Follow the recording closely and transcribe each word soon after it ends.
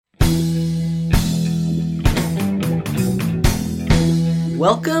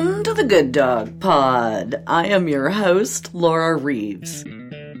Welcome to the Good Dog Pod. I am your host, Laura Reeves.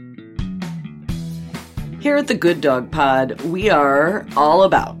 Here at the Good Dog Pod, we are all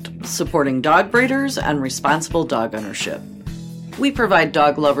about supporting dog breeders and responsible dog ownership. We provide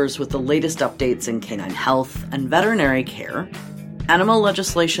dog lovers with the latest updates in canine health and veterinary care, animal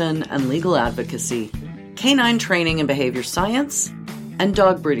legislation and legal advocacy, canine training and behavior science, and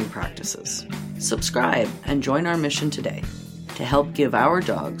dog breeding practices. Subscribe and join our mission today to help give our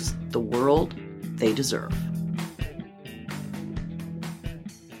dogs the world they deserve.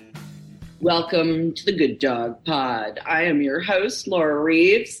 Welcome to the Good Dog Pod. I am your host, Laura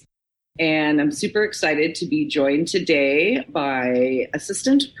Reeves, and I'm super excited to be joined today by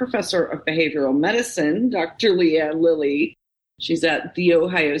Assistant Professor of Behavioral Medicine, Dr. Leanne Lilly. She's at The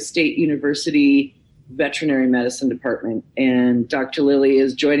Ohio State University Veterinary Medicine Department, and Dr. Lilly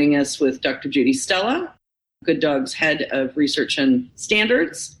is joining us with Dr. Judi Stella, Good Dog's Head of Research and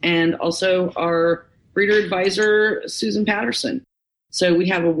Standards, and also our breeder advisor, Susan Patterson. So we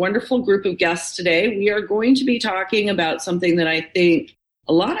have a wonderful group of guests today. We are going to be talking about something that I think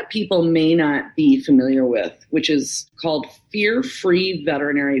a lot of people may not be familiar with, which is called fear-free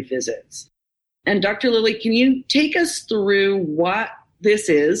veterinary visits. And Dr. Lilly, can you take us through what this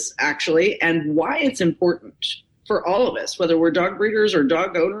is actually and why it's important for all of us, whether we're dog breeders or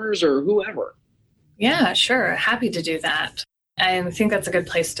dog owners or whoever? Yeah, sure. Happy to do that. I think that's a good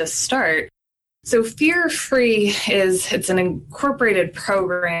place to start. So Fear-Free it's an incorporated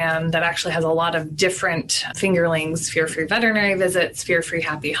program that actually has a lot of different fingerlings: fear-free veterinary visits, fear-free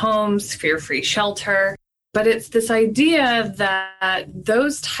happy homes, fear-free shelter. But it's this idea that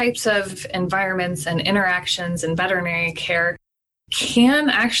those types of environments and interactions in veterinary care can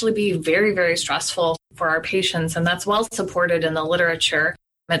actually be very, very stressful for our patients, and that's well supported in the literature.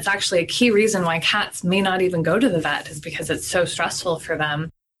 It's actually a key reason why cats may not even go to the vet, is because it's so stressful for them.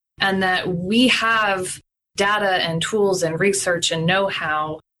 And that we have data and tools and research and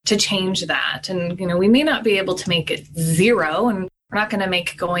know-how to change that. And, we may not be able to make it zero, and we're not going to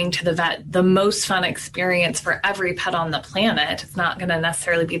make going to the vet the most fun experience for every pet on the planet. It's not going to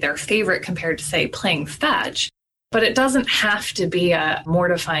necessarily be their favorite compared to, say, playing fetch. But it doesn't have to be a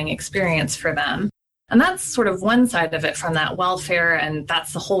mortifying experience for them. And that's sort of one side of it from that welfare, and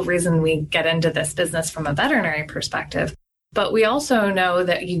that's the whole reason we get into this business from a veterinary perspective. But we also know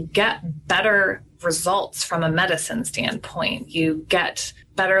that you get better results from a medicine standpoint. You get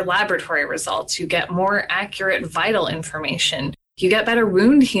better laboratory results. You get more accurate vital information. You get better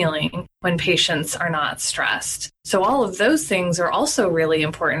wound healing when patients are not stressed. So all of those things are also really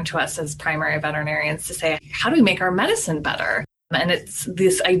important to us as primary veterinarians to say, how do we make our medicine better? And it's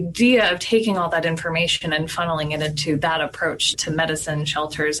this idea of taking all that information and funneling it into that approach to medicine,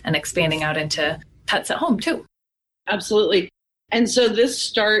 shelters, and expanding out into pets at home too. Absolutely. And so this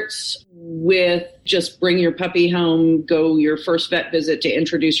starts with just bring your puppy home, go your first vet visit to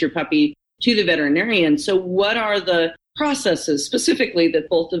introduce your puppy to the veterinarian. So what are the processes specifically that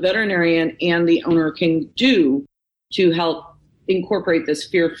both the veterinarian and the owner can do to help incorporate this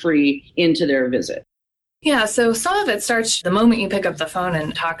fear-free into their visit? Yeah, so some of it starts the moment you pick up the phone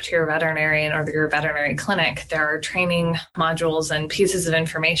and talk to your veterinarian or your veterinary clinic. There are training modules and pieces of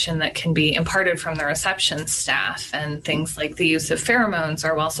information that can be imparted from the reception staff, and things like the use of pheromones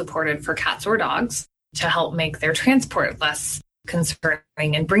are well supported for cats or dogs to help make their transport less concerning,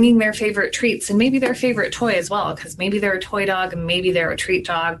 and bringing their favorite treats and maybe their favorite toy as well, because maybe they're a toy dog and maybe they're a treat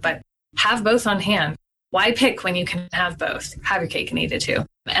dog, but have both on hand. Why pick when you can have both? Have your cake and eat it too.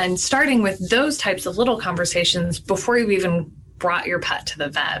 And starting with those types of little conversations before you even brought your pet to the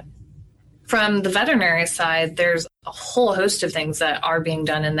vet. From the veterinary side, there's a whole host of things that are being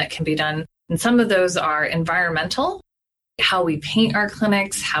done and that can be done. And some of those are environmental, how we paint our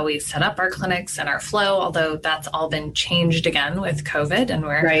clinics, how we set up our clinics and our flow, although that's all been changed again with COVID, and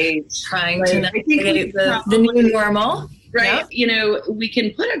we're trying to navigate the new normal. Right. Yep. We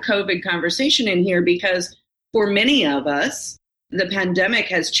can put a COVID conversation in here because for many of us, the pandemic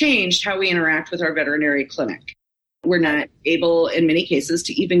has changed how we interact with our veterinary clinic. We're not able, in many cases,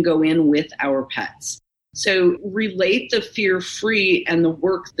 to even go in with our pets. So relate the fear-free and the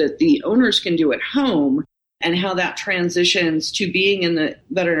work that the owners can do at home and how that transitions to being in the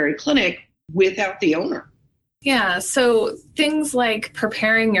veterinary clinic without the owner. Yeah, so things like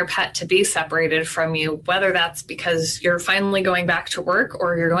preparing your pet to be separated from you, whether that's because you're finally going back to work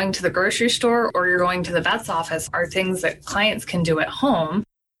or you're going to the grocery store or you're going to the vet's office, are things that clients can do at home.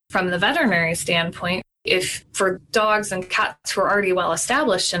 From the veterinary standpoint, if for dogs and cats who are already well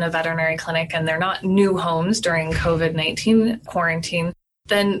established in a veterinary clinic and they're not new homes during COVID-19 quarantine,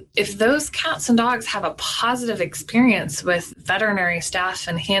 then if those cats and dogs have a positive experience with veterinary staff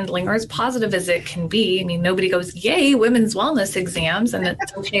and handling, or as positive as it can be, I mean, nobody goes, yay, women's wellness exams, and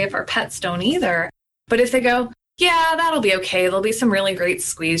it's okay if our pets don't either. But if they go, yeah, that'll be okay. There'll be some really great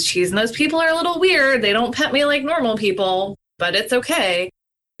squeeze cheese, and those people are a little weird. They don't pet me like normal people, but it's okay.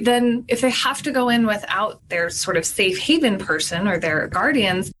 Then if they have to go in without their sort of safe haven person or their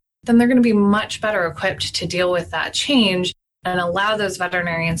guardians, then they're going to be much better equipped to deal with that change and allow those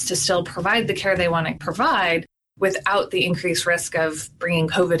veterinarians to still provide the care they want to provide without the increased risk of bringing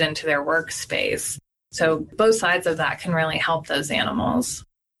COVID into their workspace. So both sides of that can really help those animals.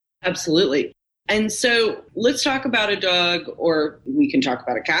 Absolutely. And so let's talk about a dog, or we can talk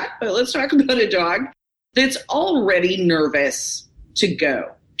about a cat, but let's talk about a dog that's already nervous to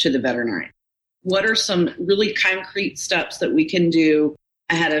go to the veterinarian. What are some really concrete steps that we can do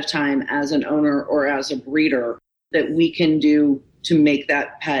ahead of time as an owner or as a breeder that we can do to make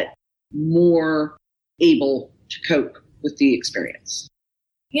that pet more able to cope with the experience?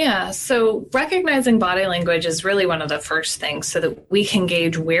 Yeah, so recognizing body language is really one of the first things so that we can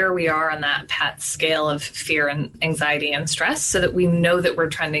gauge where we are on that pet scale of fear and anxiety and stress so that we know that we're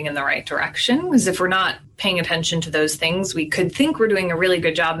trending in the right direction. Because if we're not paying attention to those things, we could think we're doing a really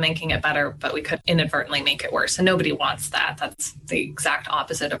good job making it better, but we could inadvertently make it worse. And nobody wants that. That's the exact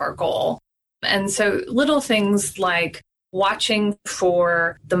opposite of our goal. And so little things like watching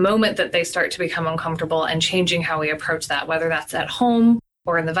for the moment that they start to become uncomfortable and changing how we approach that, whether that's at home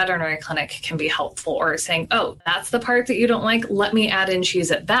or in the veterinary clinic, can be helpful. Or saying, oh, that's the part that you don't like. Let me add in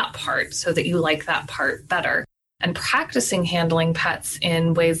cheese at that part so that you like that part better. And practicing handling pets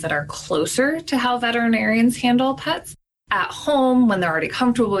in ways that are closer to how veterinarians handle pets at home when they're already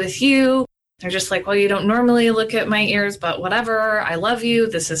comfortable with you. They're just like, well, you don't normally look at my ears, but whatever, I love you,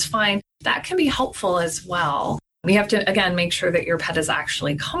 this is fine. That can be helpful as well. We have to, again, make sure that your pet is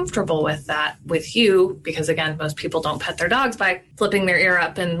actually comfortable with that with you, because, again, most people don't pet their dogs by flipping their ear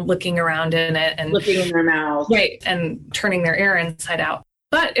up and looking around in it and looking in their mouth. Right, and turning their ear inside out.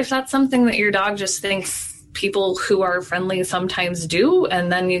 But if that's something that your dog just thinks people who are friendly sometimes do,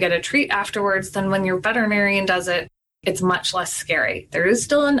 and then you get a treat afterwards, then when your veterinarian does it, it's much less scary. There is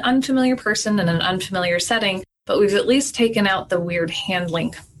still an unfamiliar person in an unfamiliar setting, but we've at least taken out the weird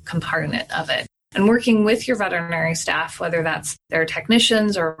handling component of it. And working with your veterinary staff, whether that's their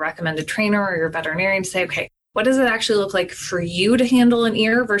technicians or a recommended trainer or your veterinarian, to say, okay, what does it actually look like for you to handle an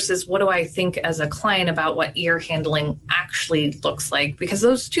ear versus what do I think as a client about what ear handling actually looks like? Because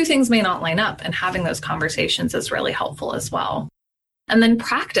those two things may not line up, and having those conversations is really helpful as well. And then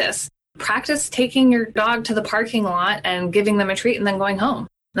practice taking your dog to the parking lot and giving them a treat and then going home.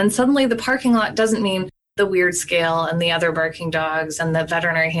 Then suddenly the parking lot doesn't mean the weird scale and the other barking dogs and the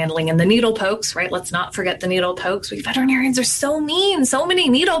veterinary handling and the needle pokes, right? Let's not forget the needle pokes. We veterinarians are so mean, so many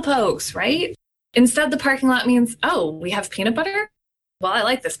needle pokes, right? Instead, the parking lot means, oh, we have peanut butter? Well, I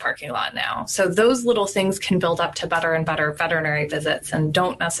like this parking lot now. So those little things can build up to better and better veterinary visits and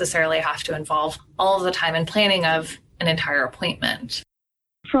don't necessarily have to involve all of the time and planning of an entire appointment.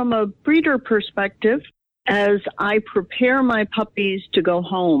 From a breeder perspective, as I prepare my puppies to go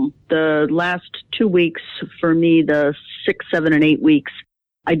home, the last 2 weeks, for me, the 6, 7, and 8 weeks,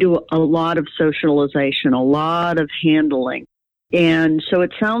 I do a lot of socialization, a lot of handling. And so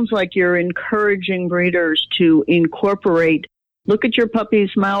it sounds like you're encouraging breeders to incorporate, look at your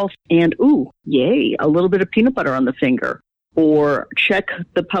puppy's mouth and, ooh, yay, a little bit of peanut butter on the finger, or check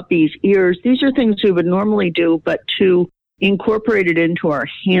the puppy's ears. These are things we would normally do, but to incorporate it into our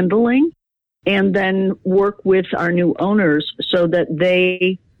handling and then work with our new owners so that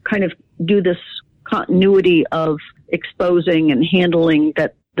they kind of do this continuity of exposing and handling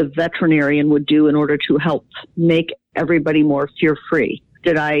that the veterinarian would do in order to help make everybody more fear-free.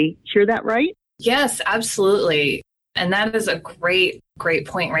 Did I hear that right? Yes, absolutely. And that is a great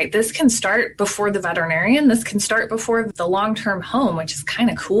point, right? This can start before the veterinarian. This can start before the long-term home, which is kind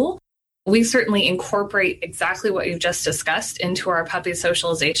of cool. We certainly incorporate exactly what you've just discussed into our puppy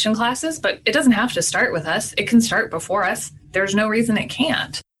socialization classes, but it doesn't have to start with us. It can start before us. There's no reason it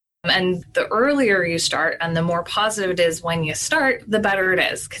can't. And the earlier you start and the more positive it is when you start, the better it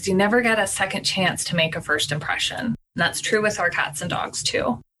is, because you never get a second chance to make a first impression. And that's true with our cats and dogs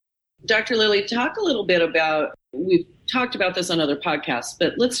too. Dr. Lilly, talk a little bit about, we've talked about this on other podcasts,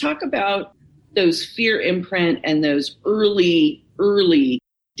 but let's talk about those fear imprint and those early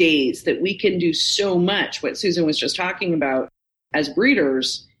days that we can do so much, what Susan was just talking about, as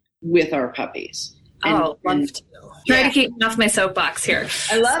breeders with our puppies. Love to. Try to keep me off my soapbox here.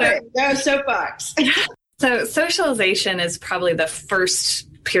 I love it. No soapbox. So socialization is probably the first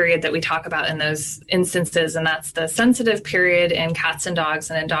period that we talk about in those instances, and that's the sensitive period in cats and dogs.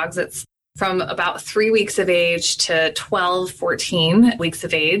 And in dogs, it's from about 3 weeks of age to 12, 14 weeks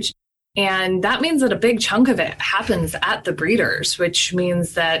of age. And that means that a big chunk of it happens at the breeders, which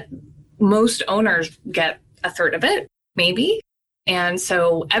means that most owners get a third of it, maybe. And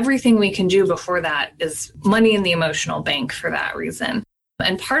so everything we can do before that is money in the emotional bank for that reason.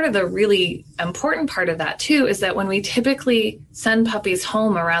 And part of the really important part of that too is that when we typically send puppies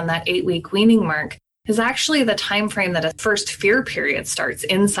home around that 8-week weaning mark is actually the time frame that a first fear period starts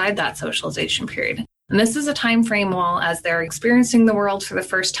inside that socialization period. And this is a time frame while as they're experiencing the world for the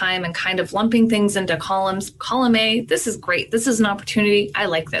first time and kind of lumping things into columns. Column A, this is great. This is an opportunity. I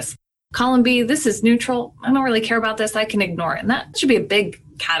like this. Column B, this is neutral. I don't really care about this. I can ignore it. And that should be a big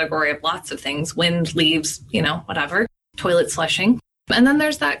category of lots of things. Wind, leaves, whatever, toilet flushing. And then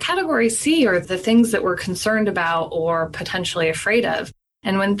there's that category C, or the things that we're concerned about or potentially afraid of.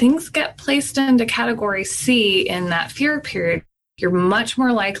 And when things get placed into category C in that fear period, you're much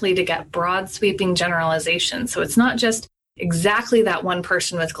more likely to get broad sweeping generalizations. So it's not just exactly that one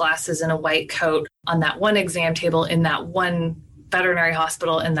person with glasses and a white coat on that one exam table in that one veterinary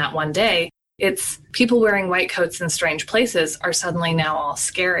hospital in that one day. It's people wearing white coats in strange places are suddenly now all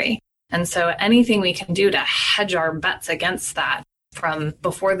scary. And so anything we can do to hedge our bets against that from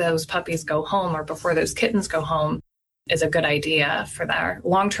before those puppies go home or before those kittens go home is a good idea for their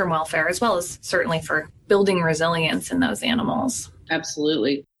long-term welfare, as well as certainly for building resilience in those animals.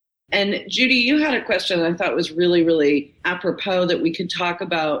 Absolutely. And Judi, you had a question I thought was really, really apropos that we could talk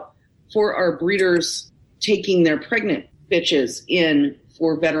about for our breeders taking their pregnant bitches in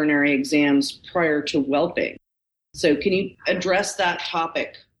for veterinary exams prior to whelping. So can you address that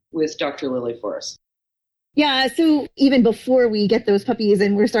topic with Dr. Lilly for us? Yeah, so even before we get those puppies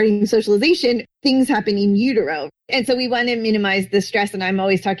and we're starting socialization, things happen in utero. And so we want to minimize the stress. And I'm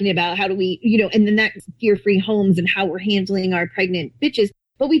always talking about how do we, and then that's fear-free homes and how we're handling our pregnant bitches.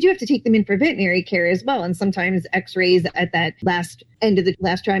 But we do have to take them in for veterinary care as well. And sometimes x-rays at that last end of the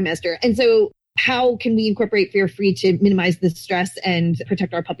last trimester. And so how can we incorporate fear-free to minimize the stress and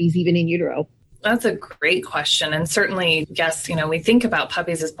protect our puppies even in utero? That's a great question. And certainly, yes, we think about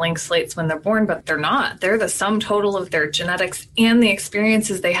puppies as blank slates when they're born, but they're not. They're the sum total of their genetics and the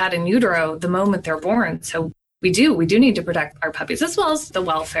experiences they had in utero the moment they're born. So we do need to protect our puppies as well as the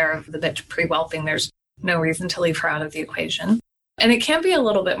welfare of the bitch pre-whelping. There's no reason to leave her out of the equation. And it can be a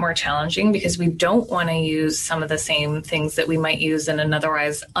little bit more challenging because we don't want to use some of the same things that we might use in an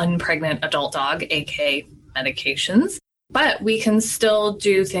otherwise unpregnant adult dog, aka medications. But we can still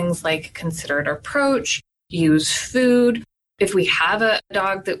do things like considered approach, use food. If we have a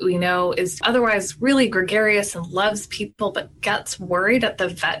dog that we know is otherwise really gregarious and loves people but gets worried at the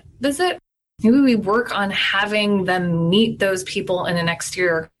vet visit, maybe we work on having them meet those people in an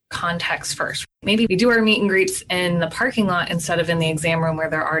exterior context first. Maybe we do our meet and greets in the parking lot instead of in the exam room where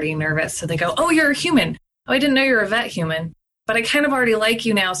they're already nervous. So they go, oh, you're a human. Oh, I didn't know you're a vet human. But I kind of already like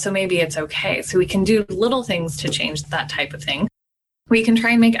you now, so maybe it's okay. So we can do little things to change that type of thing. We can try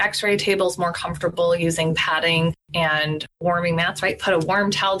and make x-ray tables more comfortable using padding and warming mats, right? Put a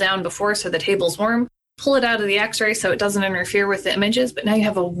warm towel down before so the table's warm. Pull it out of the x-ray so it doesn't interfere with the images. But now you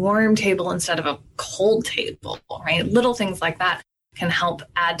have a warm table instead of a cold table, right? Little things like that can help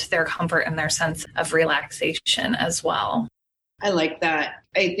add to their comfort and their sense of relaxation as well. I like that.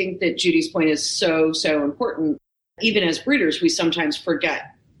 I think that Judi's point is so, so important. Even as breeders, we sometimes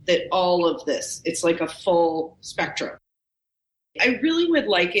forget that all of this, it's like a full spectrum. I really would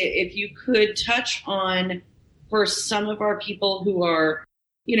like it if you could touch on, for some of our people who are,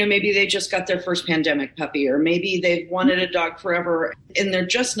 maybe they just got their first pandemic puppy, or maybe they've wanted a dog forever, and they're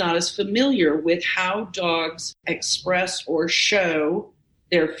just not as familiar with how dogs express or show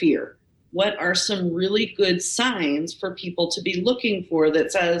their fear. What are some really good signs for people to be looking for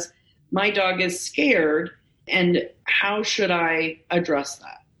that says, my dog is scared? And how should I address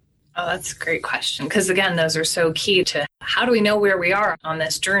that? Oh, that's a great question. Because again, those are so key to how do we know where we are on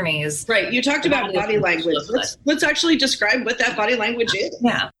this journey is right. You talked about body language. Let's actually describe what that body language is.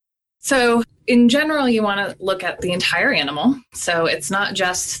 Yeah. So in general, you want to look at the entire animal. So it's not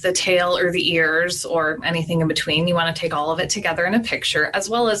just the tail or the ears or anything in between. You want to take all of it together in a picture, as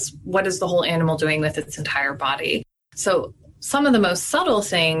well as what is the whole animal doing with its entire body. So some of the most subtle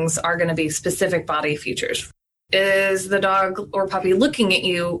things are going to be specific body features. Is the dog or puppy looking at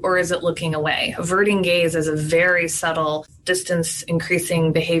you, or is it looking away? Averting gaze is a very subtle distance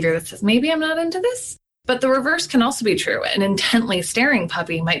increasing behavior that says, maybe I'm not into this. But the reverse can also be true. An intently staring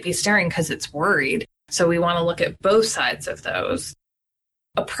puppy might be staring because it's worried. So we want to look at both sides of those.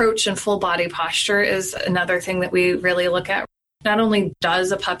 Approach and full body posture is another thing that we really look at. Not only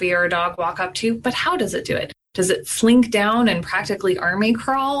does a puppy or a dog walk up to you, but how does it do it? Does it slink down and practically army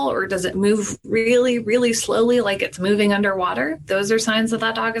crawl, or does it move really, really slowly like it's moving underwater? Those are signs that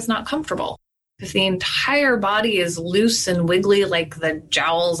that dog is not comfortable. If the entire body is loose and wiggly like the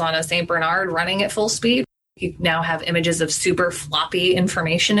jowls on a St. Bernard running at full speed, you now have images of super floppy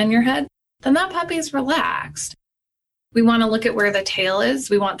information in your head, then that puppy is relaxed. We want to look at where the tail is.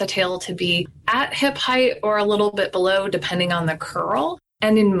 We want the tail to be at hip height or a little bit below, depending on the curl,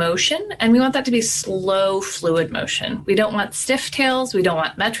 and in motion. And we want that to be slow, fluid motion. We don't want stiff tails. We don't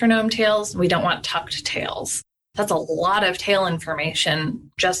want metronome tails. We don't want tucked tails. That's a lot of tail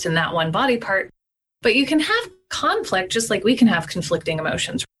information just in that one body part. But you can have conflict just like we can have conflicting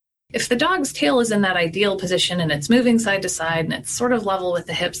emotions. If the dog's tail is in that ideal position and it's moving side to side and it's sort of level with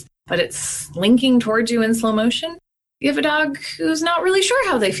the hips, but it's linking towards you in slow motion, you have a dog who's not really sure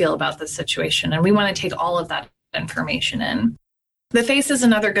how they feel about this situation. And we want to take all of that information in. The face is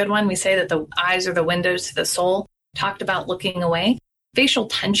another good one. We say that the eyes are the windows to the soul. Talked about looking away. Facial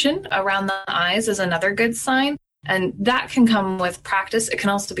tension around the eyes is another good sign. And that can come with practice. It can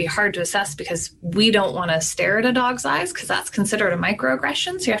also be hard to assess because we don't want to stare at a dog's eyes because that's considered a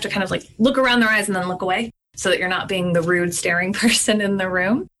microaggression. So you have to kind of like look around their eyes and then look away so that you're not being the rude staring person in the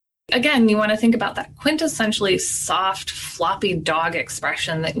room. Again, you want to think about that quintessentially soft, floppy dog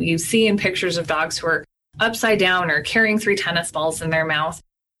expression that you see in pictures of dogs who are upside down or carrying 3 tennis balls in their mouth.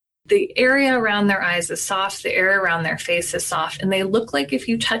 The area around their eyes is soft, the area around their face is soft, and they look like if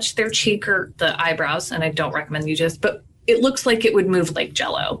you touch their cheek or the eyebrows, and I don't recommend you just, but it looks like it would move like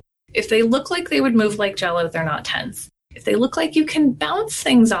Jell-O. If they look like they would move like Jell-O, they're not tense. If they look like you can bounce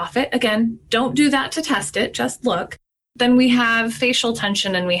things off it, again, don't do that to test it, just look. Then we have facial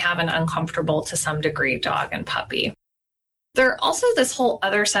tension and we have an uncomfortable to some degree dog and puppy. There are also this whole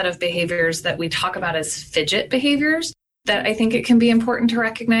other set of behaviors that we talk about as fidget behaviors that I think it can be important to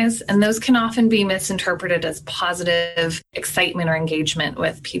recognize. And those can often be misinterpreted as positive excitement or engagement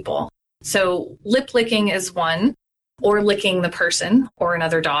with people. So lip licking is one, or licking the person or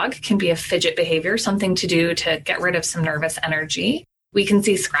another dog can be a fidget behavior, something to do to get rid of some nervous energy. We can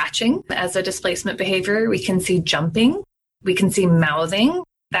see scratching as a displacement behavior. We can see jumping. We can see mouthing.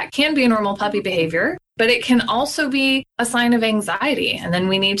 That can be a normal puppy behavior, but it can also be a sign of anxiety. And then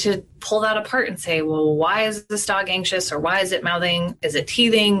we need to pull that apart and say, well, why is this dog anxious, or why is it mouthing? Is it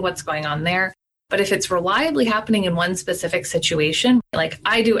teething? What's going on there? But if it's reliably happening in one specific situation, like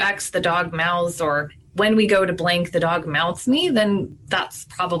I do X, the dog mouths, or when we go to blank, the dog mouths me, then that's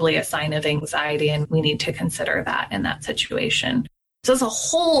probably a sign of anxiety. And we need to consider that in that situation. So there's a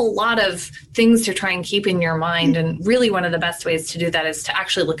whole lot of things to try and keep in your mind. And really one of the best ways to do that is to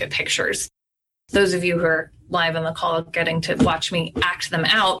actually look at pictures. Those of you who are live on the call are getting to watch me act them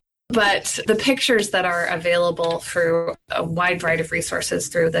out. But the pictures that are available through a wide variety of resources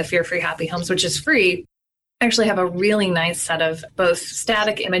through the Fear Free Happy Homes, which is free, actually have a really nice set of both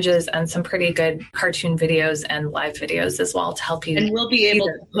static images and some pretty good cartoon videos and live videos as well to help you. And we'll be able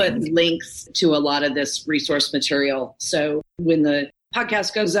to put links to a lot of this resource material. So when the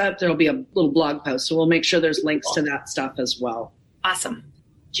podcast goes up, there'll be a little blog post. So we'll make sure there's links to that stuff as well. Awesome.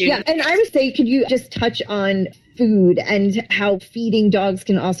 Judi? Yeah, and I would say, could you just touch on food and how feeding dogs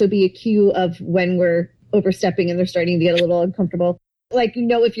can also be a cue of when we're overstepping and they're starting to get a little uncomfortable? Like,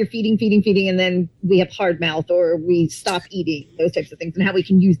 if you're feeding, and then we have hard mouth or we stop eating, those types of things, and how we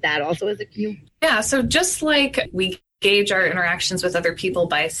can use that also as a cue. Yeah, so just like we gauge our interactions with other people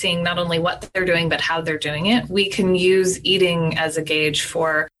by seeing not only what they're doing, but how they're doing it, we can use eating as a gauge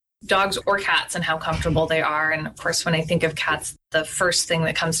for dogs or cats and how comfortable they are. And of course, when I think of cats, the first thing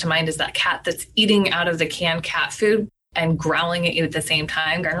that comes to mind is that cat that's eating out of the canned cat food and growling at you at the same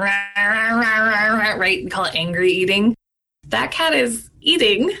time, going, rah, rah, rah, rah, rah, right? We call it angry eating. That cat is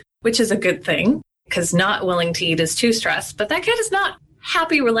eating, which is a good thing, because not willing to eat is too stressed, but that cat is not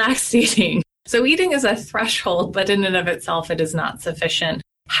happy, relaxed eating. So eating is a threshold, but in and of itself, it is not sufficient.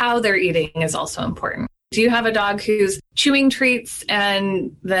 How they're eating is also important. Do you have a dog who's chewing treats,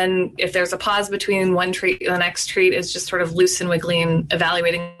 and then if there's a pause between one treat and the next treat is just sort of loose and wiggly and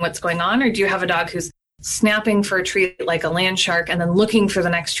evaluating what's going on? Or do you have a dog who's snapping for a treat like a land shark and then looking for the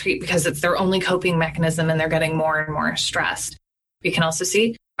next treat because it's their only coping mechanism and they're getting more and more stressed? We can also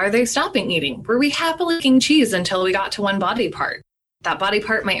see, are they stopping eating? Were we happily eating cheese until we got to one body part? That body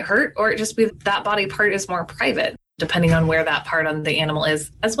part might hurt, or it just be that body part is more private, depending on where that part on the animal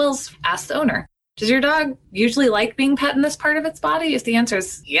is, as well as ask the owner. Does your dog usually like being pet in this part of its body? If the answer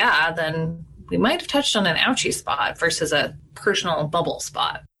is yeah, then we might have touched on an ouchie spot versus a personal bubble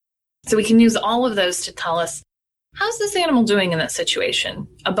spot. So we can use all of those to tell us, how's this animal doing in that situation?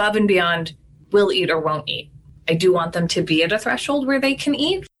 Above and beyond, will eat or won't eat. I do want them to be at a threshold where they can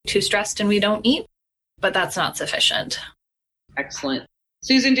eat. Too stressed and we don't eat, but that's not sufficient. Excellent.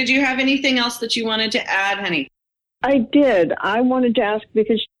 Susan, did you have anything else that you wanted to add, honey? I did. I wanted to ask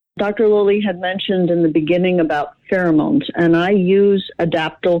because Dr. Lilly had mentioned in the beginning about pheromones, and I use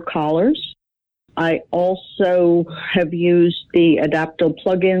Adaptil collars. I also have used the Adaptil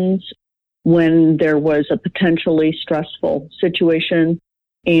plugins when there was a potentially stressful situation.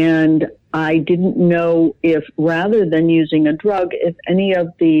 And I didn't know if rather than using a drug, if any of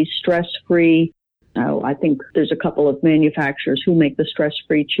the stress-free, I think there's a couple of manufacturers who make the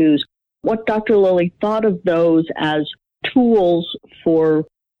stress-free chews, what Dr. Lilly thought of those as tools for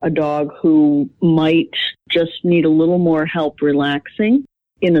a dog who might just need a little more help relaxing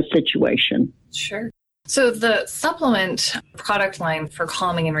in a situation. Sure. So the supplement product line for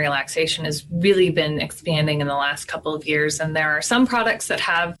calming and relaxation has really been expanding in the last couple of years. And there are some products that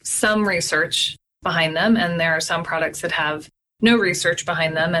have some research behind them, and there are some products that have no research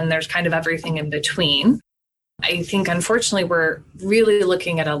behind them, and there's kind of everything in between. I think, unfortunately, we're really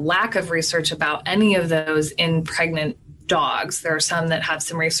looking at a lack of research about any of those in pregnant dogs. There are some that have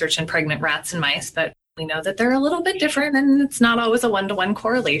some research in pregnant rats and mice, but we know that they're a little bit different, and it's not always a one-to-one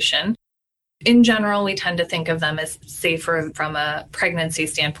correlation. In general, we tend to think of them as safer from a pregnancy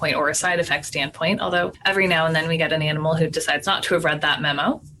standpoint or a side effect standpoint, although every now and then we get an animal who decides not to have read that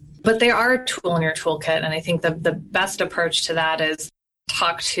memo. But they are a tool in your toolkit, and I think the best approach to that is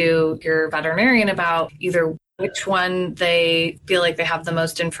talk to your veterinarian about either which one they feel like they have the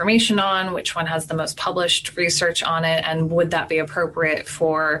most information on, which one has the most published research on it, and would that be appropriate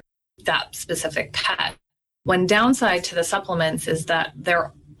for that specific pet. One downside to the supplements is that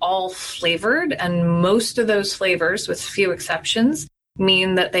they're all flavored, and most of those flavors, with few exceptions,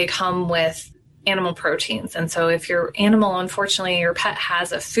 mean that they come with animal proteins. And so if your animal, unfortunately, your pet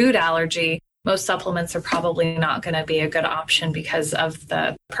has a food allergy, most supplements are probably not going to be a good option because of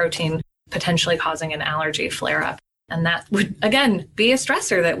the protein potentially causing an allergy flare-up. And that would, again, be a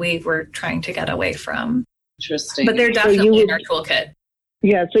stressor that we were trying to get away from. Interesting. But they're definitely in our toolkit.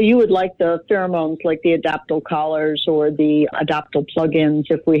 Yeah, so you would like the pheromones, like the Adaptil collars or the Adaptil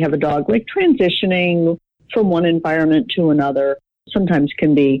plugins if we have a dog, like transitioning from one environment to another. Sometimes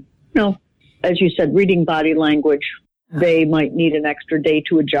can be, as you said, reading body language. They might need an extra day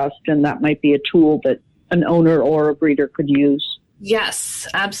to adjust, and that might be a tool that an owner or a breeder could use. Yes,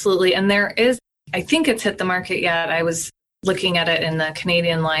 absolutely. And there is, I think it's hit the market yet. I was looking at it in the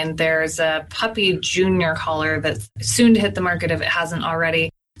Canadian line. There's a puppy junior collar that's soon to hit the market if it hasn't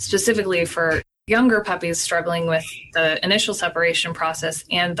already, specifically for younger puppies struggling with the initial separation process.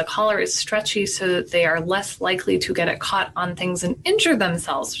 And the collar is stretchy so that they are less likely to get it caught on things and injure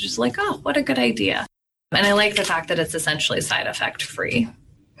themselves, which is like, oh, what a good idea. And I like the fact that it's essentially side effect free.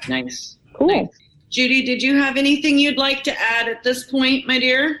 Nice. Cool. Nice. Judy, did you have anything you'd like to add at this point, my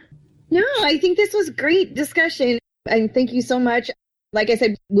dear? No, I think this was great discussion. And thank you so much. Like I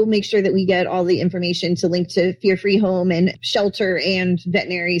said, we'll make sure that we get all the information to link to Fear Free Home and Shelter and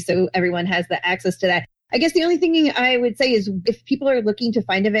Veterinary so everyone has the access to that. I guess the only thing I would say is if people are looking to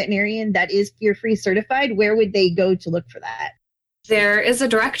find a veterinarian that is Fear Free certified, where would they go to look for that? There is a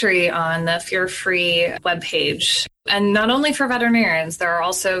directory on the Fear Free webpage. And not only for veterinarians, there are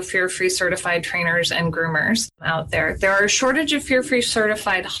also Fear Free certified trainers and groomers out there. There are a shortage of Fear Free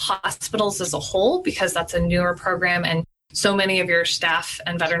certified hospitals as a whole because that's a newer program and so many of your staff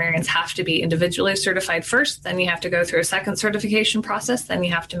and veterinarians have to be individually certified first. Then you have to go through a second certification process. Then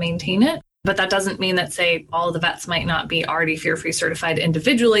you have to maintain it. But that doesn't mean that, say, all of the vets might not be already Fear Free certified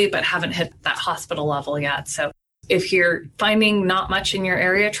individually, but haven't hit that hospital level yet. So if you're finding not much in your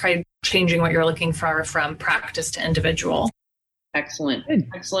area, try changing what you're looking for from practice to individual. Excellent.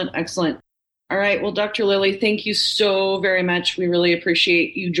 Excellent. Excellent. All right. Well, Dr. Lilly, thank you so very much. We really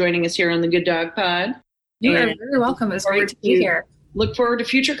appreciate you joining us here on the Good Dog Pod. You are very welcome. It's great to be here. Look forward to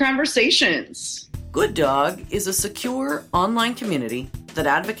future conversations. Good Dog is a secure online community that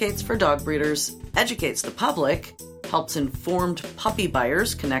advocates for dog breeders, educates the public, helps informed puppy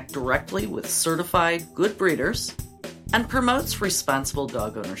buyers connect directly with certified good breeders, and promotes responsible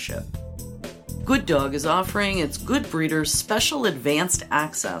dog ownership. Good Dog is offering its good breeders special advanced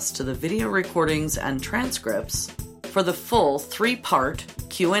access to the video recordings and transcripts for the full 3-part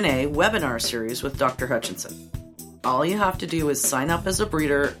Q&A webinar series with Dr. Hutchinson. All you have to do is sign up as a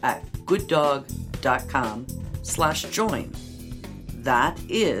breeder at gooddog.com/join. That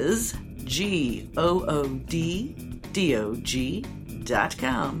is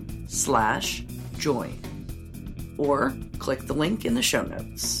GOODDOG.com/join. Or click the link in the show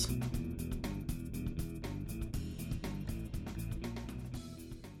notes.